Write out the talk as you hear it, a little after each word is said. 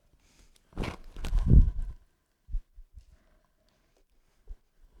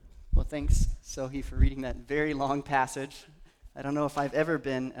Thanks, Sohi, for reading that very long passage. I don't know if I've ever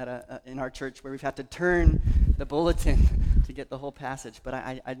been at in our church where we've had to turn the bulletin to get the whole passage, but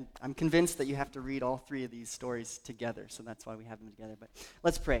I'm convinced that you have to read all three of these stories together, so that's why we have them together. But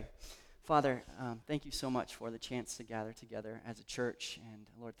let's pray. Father, thank you so much for the chance to gather together as a church, and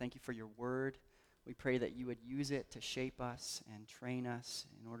Lord, thank you for your word. We pray that you would use it to shape us and train us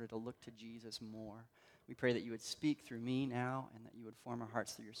in order to look to Jesus more. We pray that you would speak through me now and that you would form our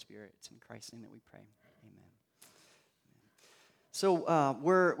hearts through your Spirit. It's in Christ's name that we pray. Amen. So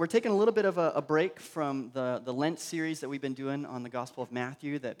we're taking a little bit of a break from the Lent series that we've been doing on the Gospel of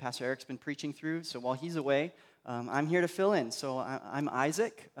Matthew that Pastor Eric's been preaching through. So while he's away, I'm here to fill in. So I'm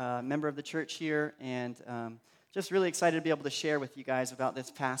Isaac, a member of the church here, and just really excited to be able to share with you guys about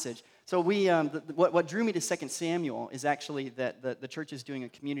this passage. So what drew me to 2 Samuel is actually that the church is doing a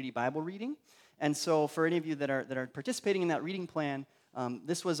community Bible reading. And so for any of you that are participating in that reading plan,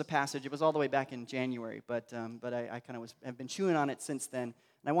 this was a passage. It was all the way back in January, but I kind of have been chewing on it since then, and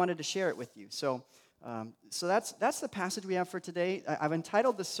I wanted to share it with you. So that's the passage we have for today. I've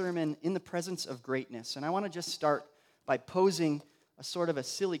entitled the sermon, "In the Presence of Greatness," and I want to just start by posing a sort of a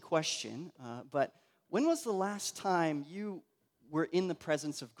silly question, but when was the last time you were in the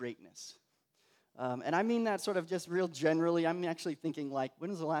presence of greatness? And I mean that sort of just real generally. I'm actually thinking like, when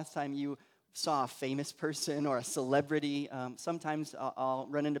was the last time you saw a famous person or a celebrity? Sometimes I'll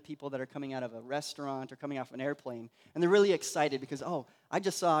run into people that are coming out of a restaurant or coming off an airplane, and they're really excited because, I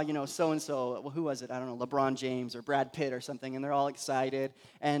just saw, so-and-so, who was it? I don't know, LeBron James or Brad Pitt or something, and they're all excited,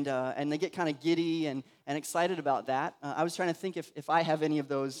 and they get kind of giddy and excited about that. I was trying to think if I have any of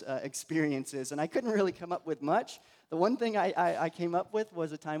those experiences, and I couldn't really come up with much. The one thing I came up with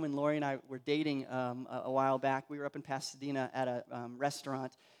was a time when Lori and I were dating a while back. We were up in Pasadena at a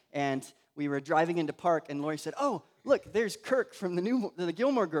restaurant, and we were driving into Park, and Lori said, "Oh, look, there's Kirk from the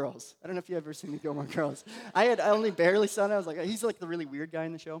Gilmore Girls." I don't know if you've ever seen the Gilmore Girls. I only barely saw it. I was like, he's like the really weird guy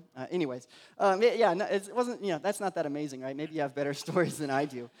in the show. It wasn't, that's not that amazing, right? Maybe you have better stories than I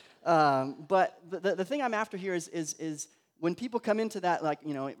do. But the thing I'm after here is when people come into that,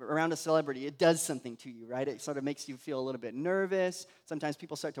 around a celebrity, it does something to you, right? It sort of makes you feel a little bit nervous. Sometimes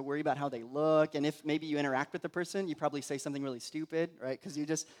people start to worry about how they look, and if maybe you interact with the person, you probably say something really stupid, right? Because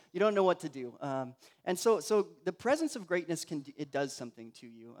you don't know what to do. And so the presence of greatness it does something to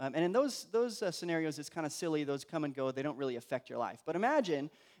you. And in those scenarios, it's kind of silly. Those come and go. They don't really affect your life. But imagine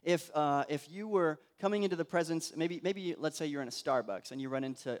if you were coming into the presence, maybe let's say you're in a Starbucks and you run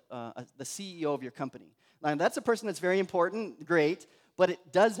into the CEO of your company. Now, that's a person that's very important, great, but it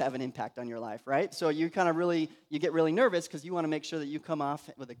does have an impact on your life, right? So you kind of you get really nervous because you want to make sure that you come off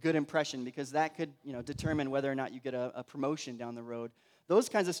with a good impression, because that could, determine whether or not you get a promotion down the road. Those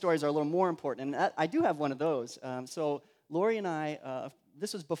kinds of stories are a little more important, and I do have one of those. So Lori and I,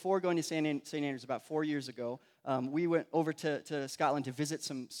 this was before going to St. Andrews about 4 years ago. We went over to Scotland to visit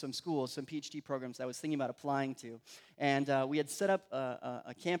some schools, some PhD programs I was thinking about applying to. And we had set up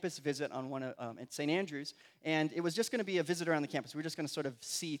a campus visit on one at St. Andrews, and it was just going to be a visit around the campus. We were just going to sort of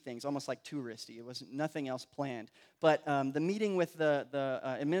see things, almost like touristy. It was nothing else planned. But the meeting with the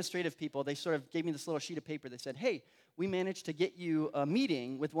administrative people, they sort of gave me this little sheet of paper. They said, "Hey, we managed to get you a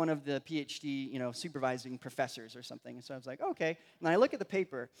meeting with one of the PhD, supervising professors or something." And so I was like, okay. And I look at the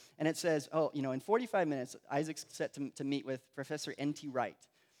paper, and it says, in 45 minutes, Isaac's set to meet with Professor N.T. Wright.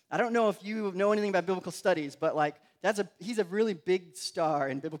 I don't know if you know anything about biblical studies, but he's a really big star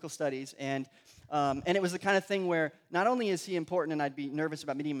in biblical studies, and it was the kind of thing where not only is he important, and I'd be nervous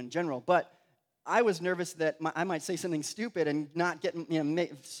about meeting him in general, but I was nervous that I might say something stupid and not get,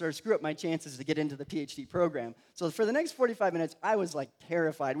 sort of screw up my chances to get into the PhD program. So for the next 45 minutes, I was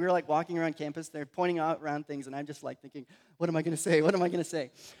terrified. We were walking around campus, they're pointing out around things, and I'm just thinking, what am I going to say? What am I going to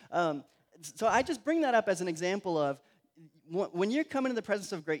say? So I just bring that up as an example of when you come into the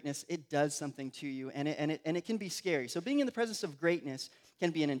presence of greatness, it does something to you, and it can be scary. So being in the presence of greatness can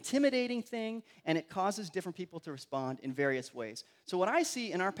be an intimidating thing, and it causes different people to respond in various ways. So what I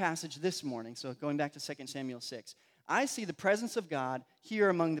see in our passage this morning, so going back to 2 Samuel 6, I see the presence of God here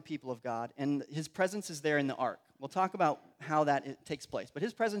among the people of God, and his presence is there in the ark. We'll talk about how that takes place, but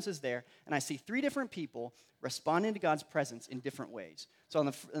his presence is there, and I see three different people responding to God's presence in different ways. So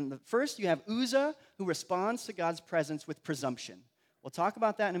in the first, you have Uzzah, who responds to God's presence with presumption. We'll talk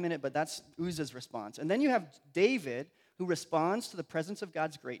about that in a minute, but that's Uzzah's response. And then you have David, who responds to the presence of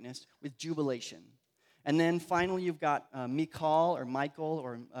God's greatness with jubilation. And then finally, you've got Michal,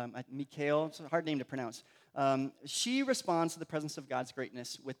 it's a hard name to pronounce. She responds to the presence of God's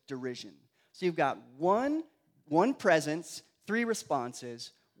greatness with derision. So you've got one presence, three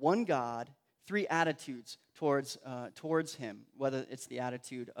responses, one God, three attitudes towards him, whether it's the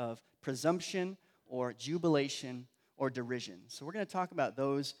attitude of presumption or jubilation or derision. So we're going to talk about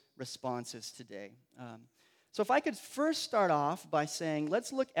those responses today. So if I could first start off by saying,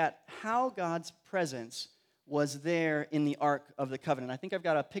 let's look at how God's presence was there in the Ark of the Covenant. I think I've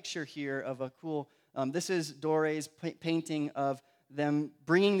got a picture here of a cool, this is Dore's painting of them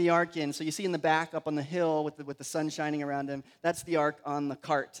bringing the Ark in. So you see in the back up on the hill with the sun shining around him, that's the Ark on the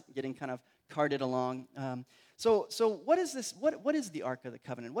cart, getting kind of carted along. So what is this? What is the Ark of the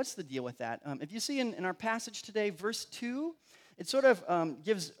Covenant? What's the deal with that? If you see in our passage today, verse 2, it sort of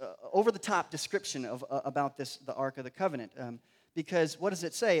gives over-the-top description of about the Ark of the Covenant. Because what does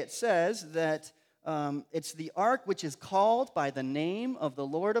it say? It says that it's the Ark which is called by the name of the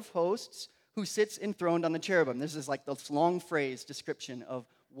Lord of hosts, who sits enthroned on the cherubim. This is like this long phrase description of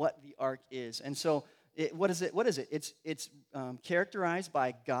what the Ark is. And so what is it? It's characterized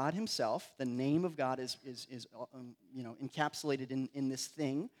by God himself. The name of God is encapsulated in this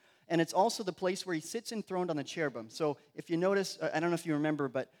thing. And it's also the place where he sits enthroned on the cherubim. So if you notice, I don't know if you remember,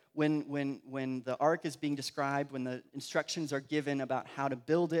 but when the Ark is being described, when the instructions are given about how to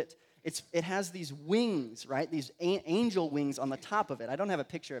build it, it has these wings, right? These angel wings on the top of it. I don't have a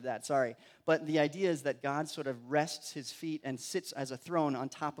picture of that, sorry. But the idea is that God sort of rests his feet and sits as a throne on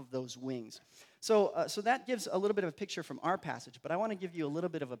top of those wings. So that gives a little bit of a picture from our passage, but I want to give you a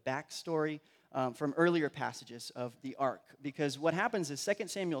little bit of a backstory from earlier passages of the Ark. Because what happens is 2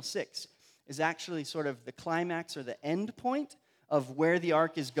 Samuel 6 is actually sort of the climax or the end point of where the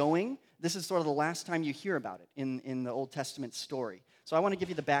Ark is going. This is sort of the last time you hear about it in the Old Testament story. So I want to give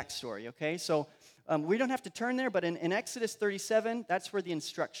you the backstory, okay? So we don't have to turn there, but in Exodus 37, that's where the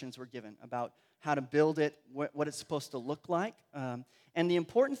instructions were given about how to build it, what it's supposed to look like. And the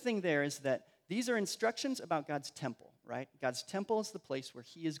important thing there is that these are instructions about God's temple, right? God's temple is the place where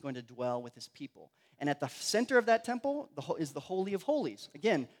he is going to dwell with his people. And at the center of that temple is the Holy of Holies.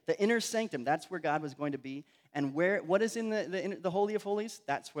 Again, the inner sanctum, that's where God was going to be. And what is in the Holy of Holies?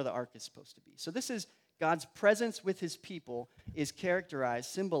 That's where the Ark is supposed to be. So this is God's presence with his people is characterized,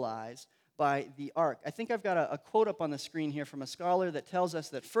 symbolized by the Ark. I think I've got a quote up on the screen here from a scholar that tells us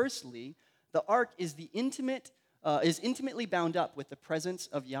that firstly, the Ark is intimately bound up with the presence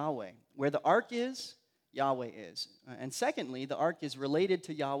of Yahweh. Where the Ark is, Yahweh is. And secondly, the Ark is related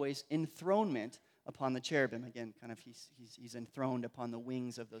to Yahweh's enthronement upon the cherubim. Again, kind of he's enthroned upon the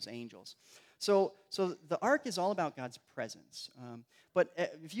wings of those angels. So the Ark is all about God's presence. But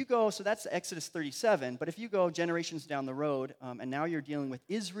if you go, so that's Exodus 37, but if you go generations down the road, and now you're dealing with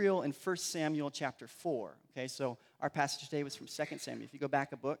Israel in 1 Samuel chapter 4, okay? So our passage today was from 2 Samuel. If you go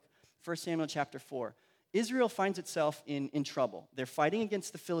back a book, 1 Samuel chapter 4, Israel finds itself in trouble. They're fighting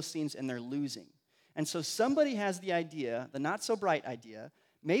against the Philistines, and they're losing. And so somebody has the idea, the not-so-bright idea,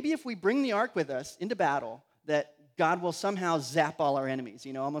 maybe if we bring the Ark with us into battle, that God will somehow zap all our enemies,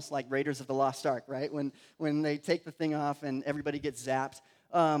 almost like Raiders of the Lost Ark, right? When they take the thing off and everybody gets zapped.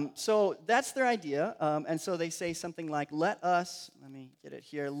 So that's their idea. And so they say something like, let us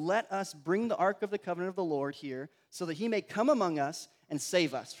bring the Ark of the Covenant of the Lord here so that he may come among us and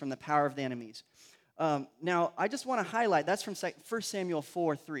save us from the power of the enemies. Now, I just want to highlight, that's from 1 Samuel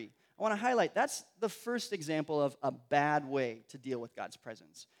 4:3. I want to highlight, that's the first example of a bad way to deal with God's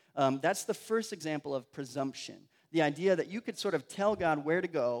presence. That's the first example of presumption. The idea that you could sort of tell God where to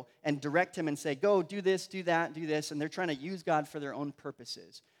go and direct him and say, go, do this, do that, do this, and they're trying to use God for their own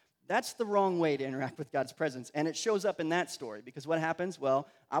purposes. That's the wrong way to interact with God's presence, and it shows up in that story, because what happens? Well,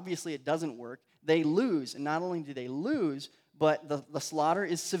 obviously it doesn't work. They lose, and not only do they lose, but the slaughter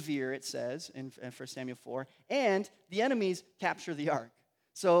is severe, it says in 1 Samuel 4, and the enemies capture the Ark.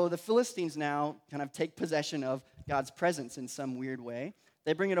 So the Philistines now kind of take possession of God's presence in some weird way.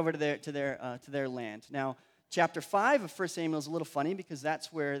 They bring it over to their land. Now, chapter 5 of 1 Samuel is a little funny because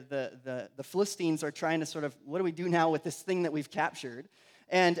that's where the Philistines are trying to sort of, what do we do now with this thing that we've captured?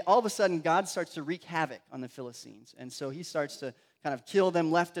 And all of a sudden, God starts to wreak havoc on the Philistines. And so he starts to kind of kill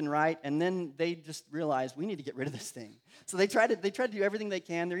them left and right, and then they just realize, we need to get rid of this thing. So they try to do everything they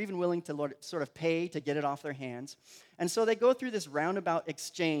can. They're even willing to sort of pay to get it off their hands. And so they go through this roundabout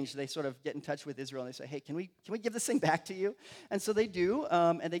exchange. They sort of get in touch with Israel, and they say, hey, can we give this thing back to you? And so they do,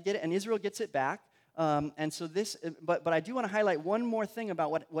 and they get it, and Israel gets it back. And so but I do want to highlight one more thing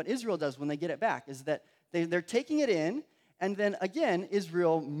about what Israel does when they get it back, is that they're taking it in, and then again,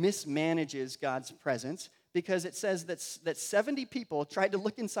 Israel mismanages God's presence, because it says that 70 people tried to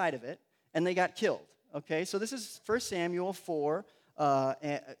look inside of it, and they got killed. Okay, so this is 1 Samuel 4, 1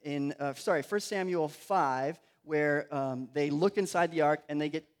 Samuel 5, where they look inside the ark,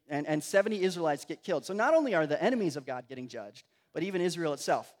 and 70 Israelites get killed. So not only are the enemies of God getting judged, but even Israel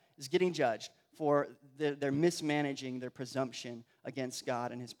itself is getting judged for their mismanaging their presumption against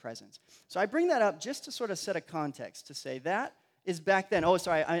God and his presence. So I bring that up just to sort of set a context to say that is back then. Oh,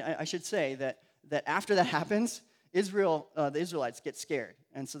 sorry, I should say that after that happens, the Israelites get scared.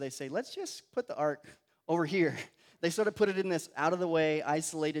 And so they say, let's just put the ark over here. They sort of put it in this out-of-the-way,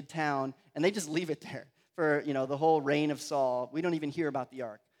 isolated town, and they just leave it there for, the whole reign of Saul. We don't even hear about the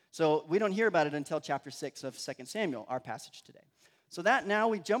ark. So we don't hear about it until chapter 6 of 2 Samuel, our passage today. So that now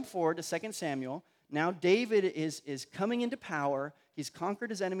we jump forward to 2 Samuel. Now David is coming into power. He's conquered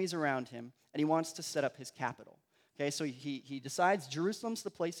his enemies around him, and he wants to set up his capital. Okay, so he decides Jerusalem's the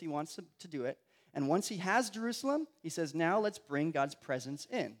place he wants to do it. And once he has Jerusalem, he says, now let's bring God's presence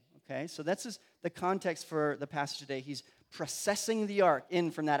in. Okay, so that's the context for the passage today. He's processing the ark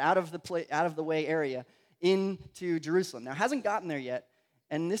in from that out of the way area into Jerusalem. Now, it hasn't gotten there yet,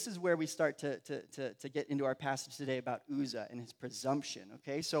 and this is where we start to get into our passage today about Uzzah and his presumption.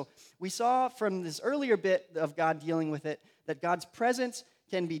 Okay, so we saw from this earlier bit of God dealing with it that God's presence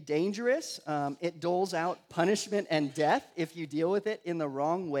can be dangerous. It doles out punishment and death if you deal with it in the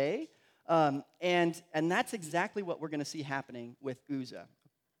wrong way. And that's exactly what we're going to see happening with Uzzah.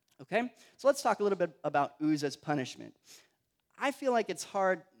 Okay? So let's talk a little bit about Uzzah's punishment. I feel like it's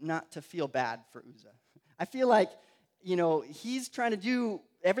hard not to feel bad for Uzzah. I feel like, he's trying to do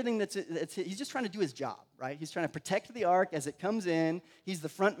everything he's just trying to do his job, right? He's trying to protect the ark as it comes in. He's the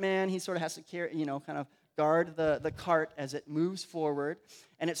front man. He sort of has to carry, kind of guard the cart as it moves forward,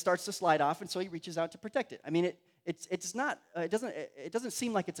 and it starts to slide off, and so he reaches out to protect it. I mean, it doesn't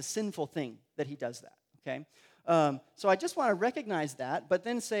seem like it's a sinful thing that he does that, okay? So I just want to recognize that, but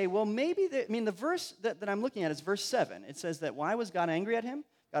then say, well, maybe, the verse that I'm looking at is verse 7. It says that why was God angry at him?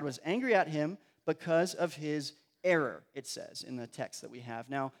 God was angry at him because of his error, it says in the text that we have.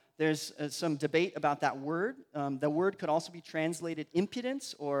 Now, there's some debate about that word. The word could also be translated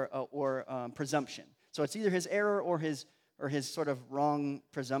impudence or presumption. So it's either his error or his sort of wrong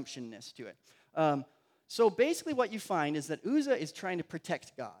presumptionness to it. So basically what you find is that Uzzah is trying to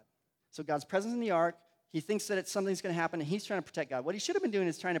protect God. So God's presence in the ark, he thinks that something's going to happen, and he's trying to protect God. What he should have been doing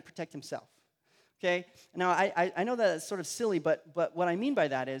is trying to protect himself. Okay? Now, I know that it's sort of silly, but what I mean by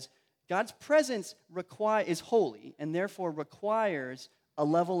that is God's presence is holy and therefore requires a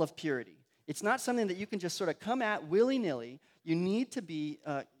level of purity. It's not something that you can just sort of come at willy-nilly. You need to be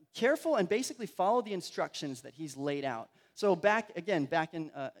careful and basically follow the instructions that he's laid out. So back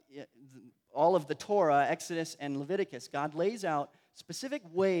in all of the Torah, Exodus, and Leviticus, God lays out specific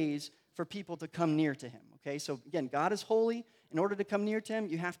ways for people to come near to him. Okay, so again, God is holy. In order to come near to him,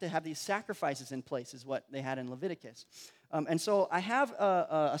 you have to have these sacrifices in place, is what they had in Leviticus. And so I have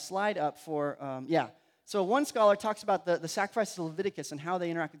a slide up for, So one scholar talks about the sacrifices of Leviticus and how they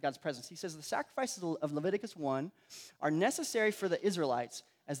interact with God's presence. He says the sacrifices of Leviticus 1 are necessary for the Israelites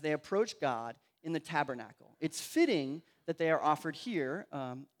as they approach God in the tabernacle. It's fitting that they are offered here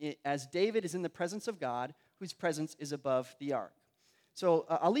as David is in the presence of God, whose presence is above the ark. So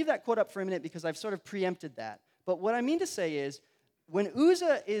I'll leave that quote up for a minute because I've sort of preempted that. But what I mean to say is, when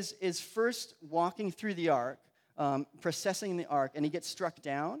Uzzah is first walking through the ark, processing the ark, and he gets struck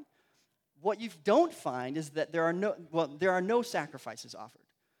down, what you don't find is that there are no sacrifices offered.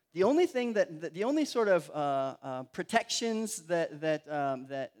 The only thing the only sort of protections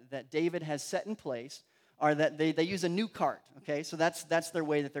that David has set in place are that they use a new cart. Okay, so that's their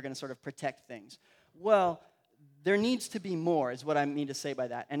way that they're going to sort of protect things. Well, there needs to be more, is what I mean to say by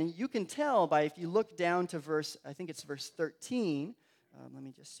that. And you can tell by if you look down to verse 13. Let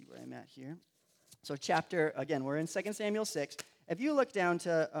me just see where I'm at here. So we're in 2 Samuel 6. If you look down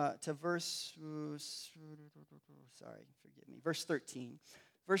to verse 13.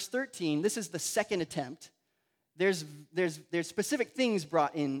 Verse 13, this is the second attempt. There's specific things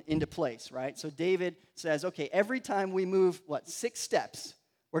brought into place, right? So David says, okay, every time we move, 6 steps,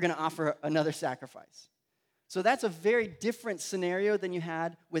 we're going to offer another sacrifice. So that's a very different scenario than you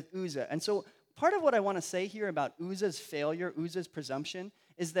had with Uzzah. And so part of what I want to say here about Uzzah's failure, Uzzah's presumption,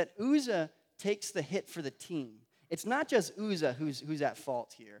 is that Uzzah takes the hit for the team. It's not just Uzzah who's at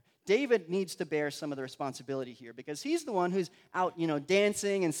fault here. David needs to bear some of the responsibility here because he's the one who's out,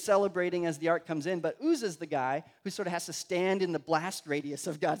 dancing and celebrating as the ark comes in. But Uzzah's the guy who sort of has to stand in the blast radius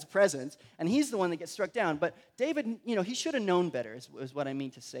of God's presence, and he's the one that gets struck down. But David, he should have known better, is what I mean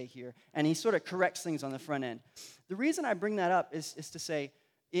to say here. And he sort of corrects things on the front end. The reason I bring that up is to say,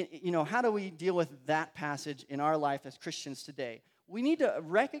 how do we deal with that passage in our life as Christians today? We need to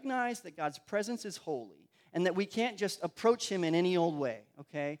recognize that God's presence is holy and that we can't just approach him in any old way,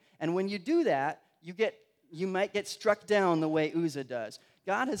 okay? And when you do that, you might get struck down the way Uzzah does.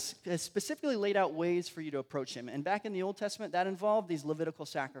 God has specifically laid out ways for you to approach him. And back in the Old Testament, that involved these Levitical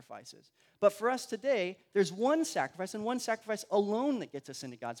sacrifices. But for us today, there's one sacrifice and one sacrifice alone that gets us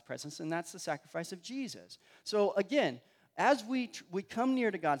into God's presence, and that's the sacrifice of Jesus. So again, as we come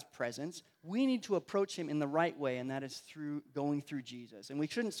near to God's presence, we need to approach him in the right way, and that is through going through Jesus. And we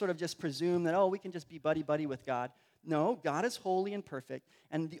shouldn't sort of just presume that, we can just be buddy-buddy with God. No, God is holy and perfect,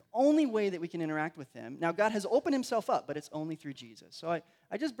 and the only way that we can interact with him, now God has opened himself up, but it's only through Jesus. So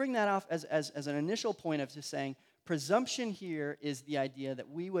I just bring that off as an initial point of just saying, presumption here is the idea that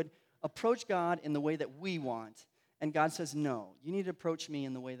we would approach God in the way that we want, and God says, no, you need to approach me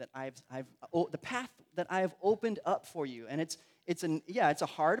in the way that the path that I have opened up for you. And it's a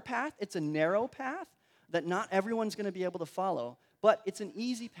hard path, it's a narrow path that not everyone's going to be able to follow, but it's an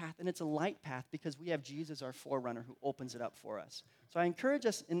easy path and it's a light path because we have Jesus, our forerunner, who opens it up for us. So I encourage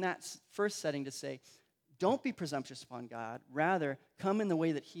us in that first setting to say, don't be presumptuous upon God, rather come in the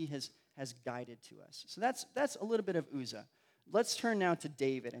way that he has guided to us. So that's a little bit of Uzzah. Let's turn now to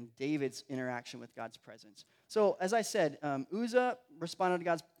David and David's interaction with God's presence. So, as I said, Uzzah responded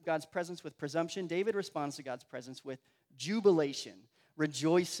to God's presence with presumption. David responds to God's presence with jubilation,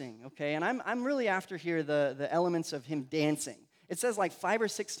 rejoicing, okay? And I'm really after here the elements of him dancing. It says like 5 or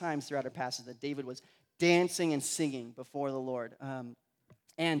 6 times throughout our passage that David was dancing and singing before the Lord.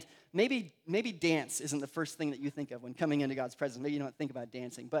 And maybe dance isn't the first thing that you think of when coming into God's presence. Maybe you don't think about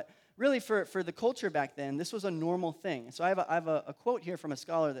dancing. But really, for the culture back then, this was a normal thing. So I have a quote here from a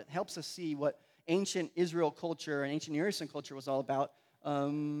scholar that helps us see what ancient Israel culture and ancient Near Eastern culture was all about.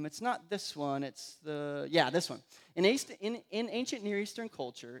 It's not this one. It's this one. In ancient Near Eastern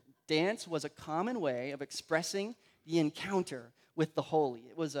culture, dance was a common way of expressing the encounter with the holy.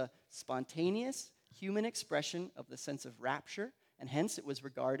 It was a spontaneous human expression of the sense of rapture, and hence it was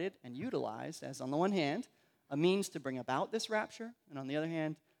regarded and utilized as, on the one hand, a means to bring about this rapture, and on the other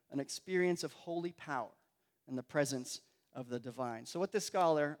hand, an experience of holy power in the presence of the divine. So what this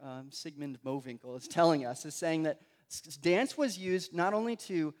scholar, Sigmund Mowinckel, is telling us is saying that dance was used not only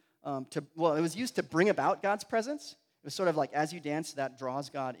it was used to bring about God's presence. It was sort of like as you dance, that draws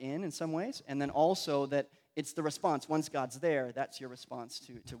God in some ways, and then also that it's the response. Once God's there, that's your response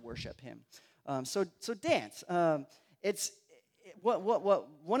to worship him. So dance. One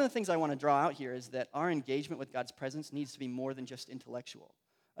of the things I want to draw out here is that our engagement with God's presence needs to be more than just intellectual.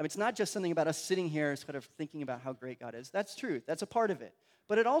 It's not just something about us sitting here sort of thinking about how great God is. That's true. That's a part of it.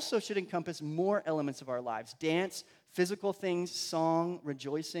 But it also should encompass more elements of our lives. Dance, physical things, song,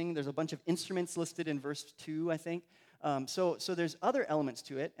 rejoicing. There's a bunch of instruments listed in verse 2, I think. So there's other elements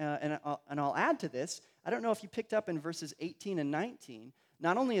to it. And I'll add to this. I don't know if you picked up in verses 18 and 19.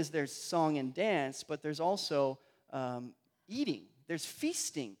 Not only is there song and dance, but there's also eating. There's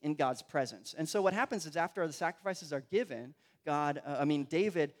feasting in God's presence. And so what happens is after the sacrifices are given,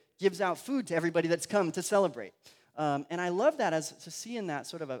 David gives out food to everybody that's come to celebrate. And I love that as to see in that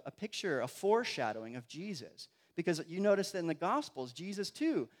sort of a picture, a foreshadowing of Jesus. Because you notice that in the Gospels, Jesus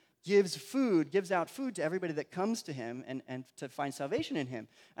too gives out food to everybody that comes to him and to find salvation in him.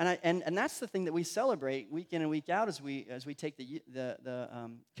 And that's the thing that we celebrate week in and week out as we take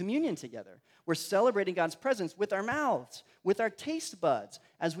the communion together. We're celebrating God's presence with our mouths, with our taste buds,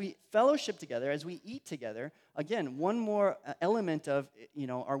 as we fellowship together, as we eat together. Again, one more element of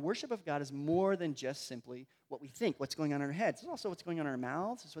our worship of God is more than just simply what we think, what's going on in our heads. It's also what's going on in our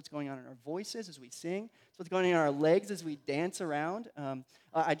mouths. It's what's going on in our voices as we sing. It's what's going on in our legs as we dance around.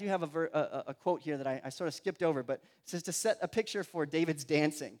 I do have a quote here that I sort of skipped over, but it says to set a picture for David's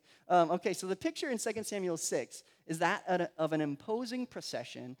dancing. So the picture in 2 Samuel 6 is that of an imposing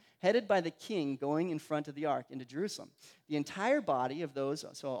procession headed by the king going in front of the ark into Jerusalem. The entire body of those,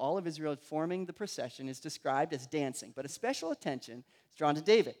 so all of Israel forming the procession, is described as dancing, but a special attention is drawn to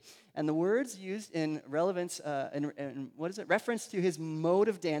David. And the words used in relevance, reference to his mode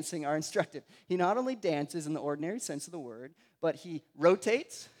of dancing are instructive. He not only dances in the ordinary sense of the word, but he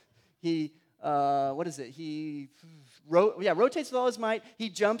rotates, rotates with all his might, he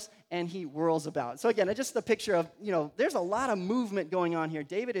jumps, and he whirls about. So again, just the picture of, there's a lot of movement going on here.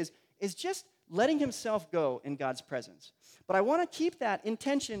 David is just letting himself go in God's presence. But I want to keep that in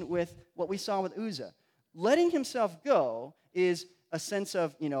tension with what we saw with Uzzah. Letting himself go is a sense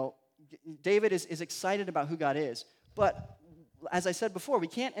of, David is excited about who God is. But as I said before, we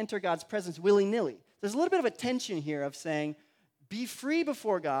can't enter God's presence willy-nilly. There's a little bit of a tension here of saying, be free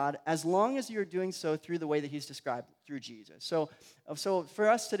before God as long as you're doing so through the way that he's described, through Jesus. So for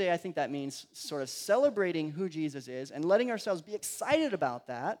us today, I think that means sort of celebrating who Jesus is and letting ourselves be excited about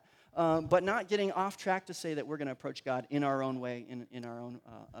that, but not getting off track to say that we're going to approach God in our own way, in our own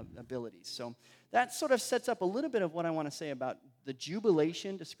abilities. So that sort of sets up a little bit of what I want to say about the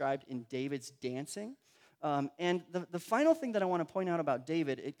jubilation described in David's dancing. And the final thing that I want to point out about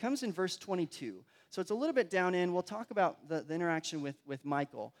David, it comes in verse 22. So it's a little bit down in. We'll talk about the interaction with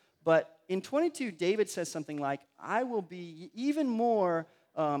Michal. But in 22, David says something like, I will be even more,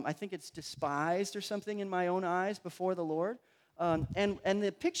 I think it's despised or something in my own eyes before the Lord. And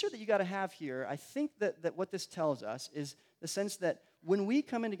the picture that you got to have here, I think that what this tells us is the sense that when we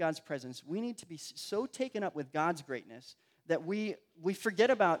come into God's presence, we need to be so taken up with God's greatness that we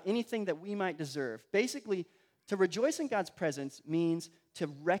forget about anything that we might deserve. Basically, to rejoice in God's presence means to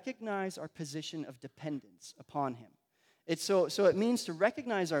recognize our position of dependence upon Him. So it means to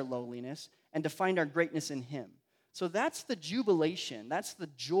recognize our lowliness and to find our greatness in Him. So that's the jubilation, that's the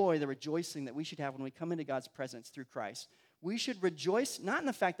joy, the rejoicing that we should have when we come into God's presence through Christ. We should rejoice not in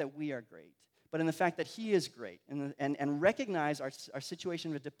the fact that we are great, but in the fact that He is great, and recognize our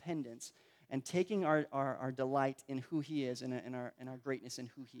situation of dependence and taking our delight in who He is and our greatness in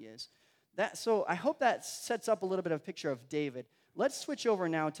who He is. So I hope that sets up a little bit of a picture of David. Let's switch over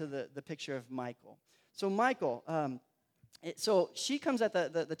now to the picture of Michal. So Michal, so she comes at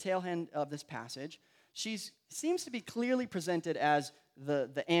the tail end of this passage. She seems to be clearly presented as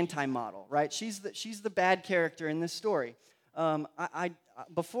the anti-model, right? She's the bad character in this story.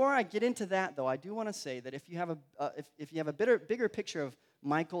 Before I get into that, though, I do want to say that if you have a bigger picture of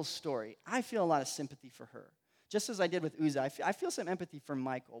Michal's story, I feel a lot of sympathy for her. Just as I did with Uzzah, I feel some empathy for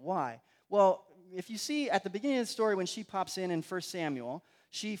Michal. Why? Well, if you see at the beginning of the story when she pops in 1 Samuel,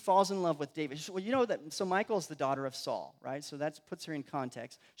 she falls in love with David. Well, you know that, so Michal is the daughter of Saul, right? So that puts her in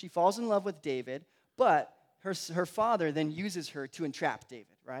context. She falls in love with David, but her father then uses her to entrap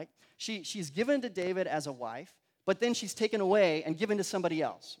David, right? She's given to David as a wife, but then she's taken away and given to somebody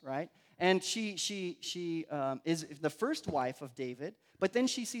else, right? And she is the first wife of David, but then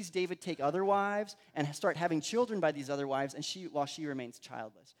she sees David take other wives and start having children by these other wives, and while she remains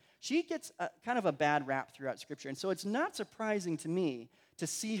childless. She gets kind of a bad rap throughout Scripture, and so it's not surprising to me to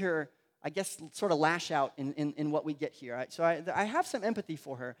see her, I guess, sort of lash out in what we get here. Right? So I have some empathy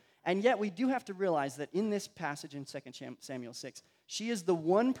for her, and yet we do have to realize that in this passage in 2 Samuel 6, she is the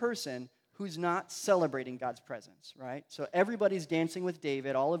one person who's not celebrating God's presence, right? So everybody's dancing with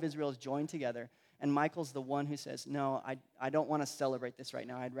David. All of Israel is joined together. And Michal's the one who says, no, I don't want to celebrate this right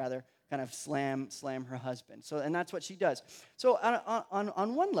now. I'd rather kind of slam her husband. And that's what she does. So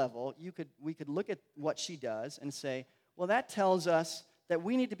on one level, we could look at what she does and say, well, that tells us that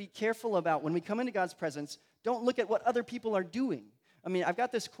we need to be careful about when we come into God's presence, don't look at what other people are doing. I mean, I've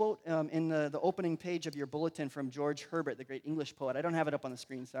got this quote in the opening page of your bulletin from George Herbert, the great English poet. I don't have it up on the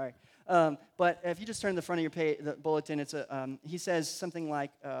screen, sorry. But if you just turn to the front of your the bulletin, he says something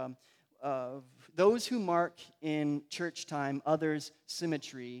like, those who mark in church time others'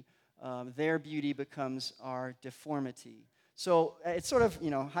 symmetry, their beauty becomes our deformity. So it's sort of,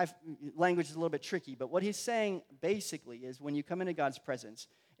 language is a little bit tricky, but what he's saying basically is when you come into God's presence,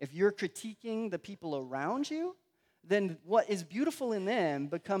 if you're critiquing the people around you, then what is beautiful in them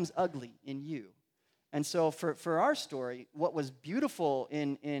becomes ugly in you. And so for our story, what was beautiful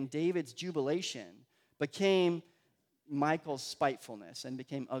in David's jubilation became Michal's spitefulness and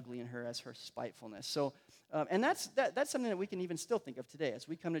became ugly in her as her spitefulness. So, and that's something that we can even still think of today. As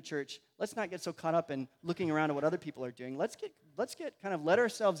we come to church, let's not get so caught up in looking around at what other people are doing. Let's let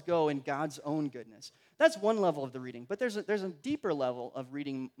ourselves go in God's own goodness. That's one level of the reading. But there's a deeper level of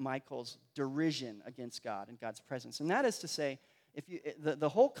reading Michal's derision against God and God's presence. And that is to say, the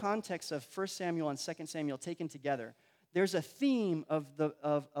whole context of 1 Samuel and 2 Samuel taken together, there's a theme of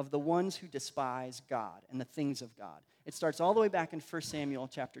the ones who despise God and the things of God. It starts all the way back in 1 Samuel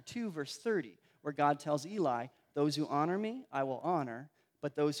chapter 2, verse 30, where God tells Eli, those who honor me, I will honor,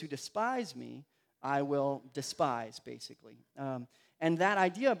 but those who despise me, I will despise, basically. And that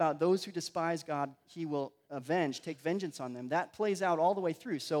idea about those who despise God, he will take vengeance on them, that plays out all the way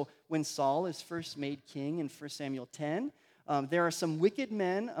through. So when Saul is first made king in 1 Samuel 10, there are some wicked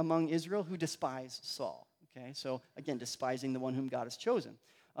men among Israel who despise Saul. Okay, so again, despising the one whom God has chosen.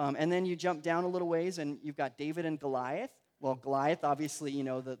 And then you jump down a little ways, and you've got David and Goliath. Well, Goliath, obviously,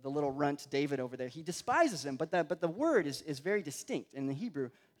 the little runt David over there, he despises him, but the word is very distinct. In the Hebrew,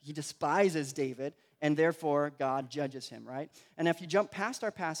 he despises David, and therefore God judges him, right? And if you jump past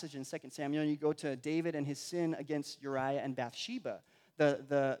our passage in 2 Samuel, and you go to David and his sin against Uriah and Bathsheba,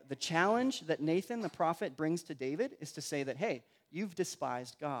 the challenge that Nathan, the prophet, brings to David is to say that, hey, you've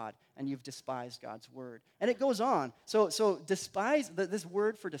despised God, and you've despised God's word. And it goes on. So despise, this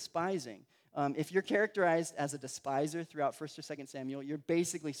word for despising, If you're characterized as a despiser throughout 1st or 2nd Samuel, you're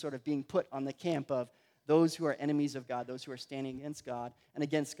basically sort of being put on the camp of those who are enemies of God, those who are standing against God and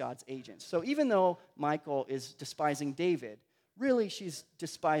against God's agents. So even though Michal is despising David, really she's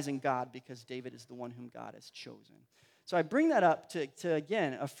despising God because David is the one whom God has chosen. So I bring that up to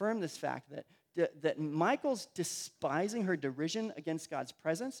again, affirm this fact that Michal's despising her derision against God's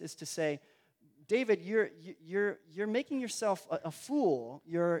presence is to say, David, you're making yourself a fool.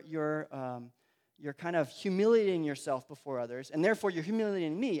 You're kind of humiliating yourself before others, and therefore you're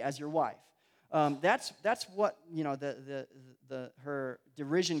humiliating me as your wife. That's what her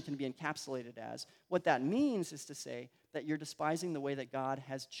derision can be encapsulated as. What that means is to say that you're despising the way that God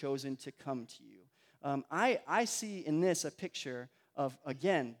has chosen to come to you. I see in this a picture of,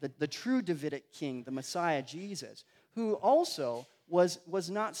 again, the true Davidic king, the Messiah, Jesus, who also was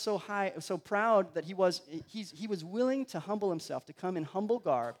not so proud that he was willing to humble himself, to come in humble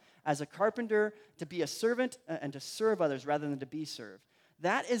garb as a carpenter, to be a servant and to serve others rather than to be served.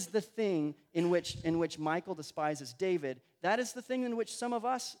 That is the thing in which Michal despises David. That is the thing in which some of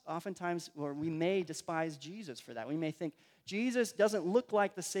us oftentimes, or we may despise Jesus for that. We may think, Jesus doesn't look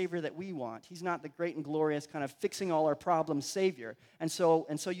like the Savior that we want. He's not the great and glorious kind of fixing all our problems Savior. And so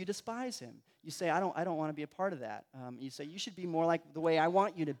you despise him. You say, I don't want to be a part of that. You say, you should be more like the way I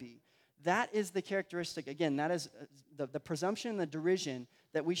want you to be. That is the characteristic, again, that is the presumption and the derision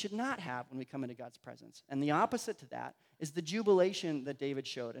that we should not have when we come into God's presence. And the opposite to that is the jubilation that David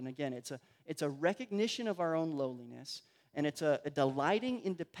showed. And again, it's a recognition of our own lowliness, and it's a delighting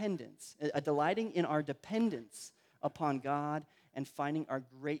in dependence, a delighting in our dependence upon God and finding our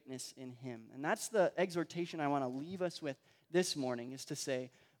greatness in him. And that's the exhortation I want to leave us with this morning, is to say,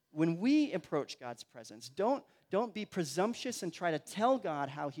 when we approach God's presence, don't be presumptuous and try to tell God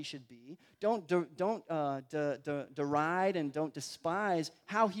how he should be. Don't deride and don't despise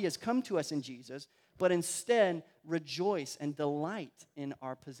how he has come to us in Jesus, but instead rejoice and delight in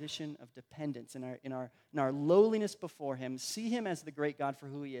our position of dependence, in our lowliness before him. See him as the great God for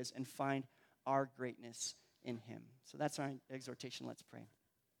who he is and find our greatness in him. So that's our exhortation. Let's pray.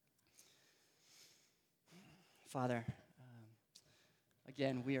 Father,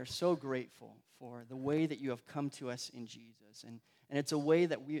 again, we are so grateful for the way that you have come to us in Jesus, and it's a way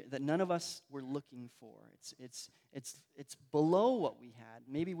that none of us were looking for. It's below what we had.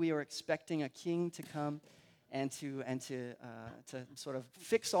 Maybe we were expecting a king to come and to sort of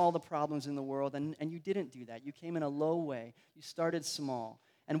fix all the problems in the world, and you didn't do that. You came in a low way. You started small,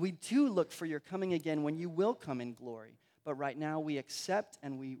 and we too look for your coming again when you will come in glory. But right now we accept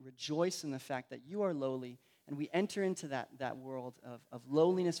and we rejoice in the fact that you are lowly. And we enter into that world of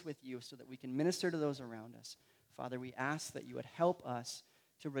lowliness with you so that we can minister to those around us. Father, we ask that you would help us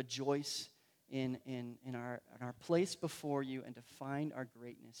to rejoice in our place before you and to find our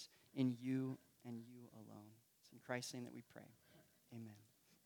greatness in you and you alone. It's in Christ's name that we pray. Amen.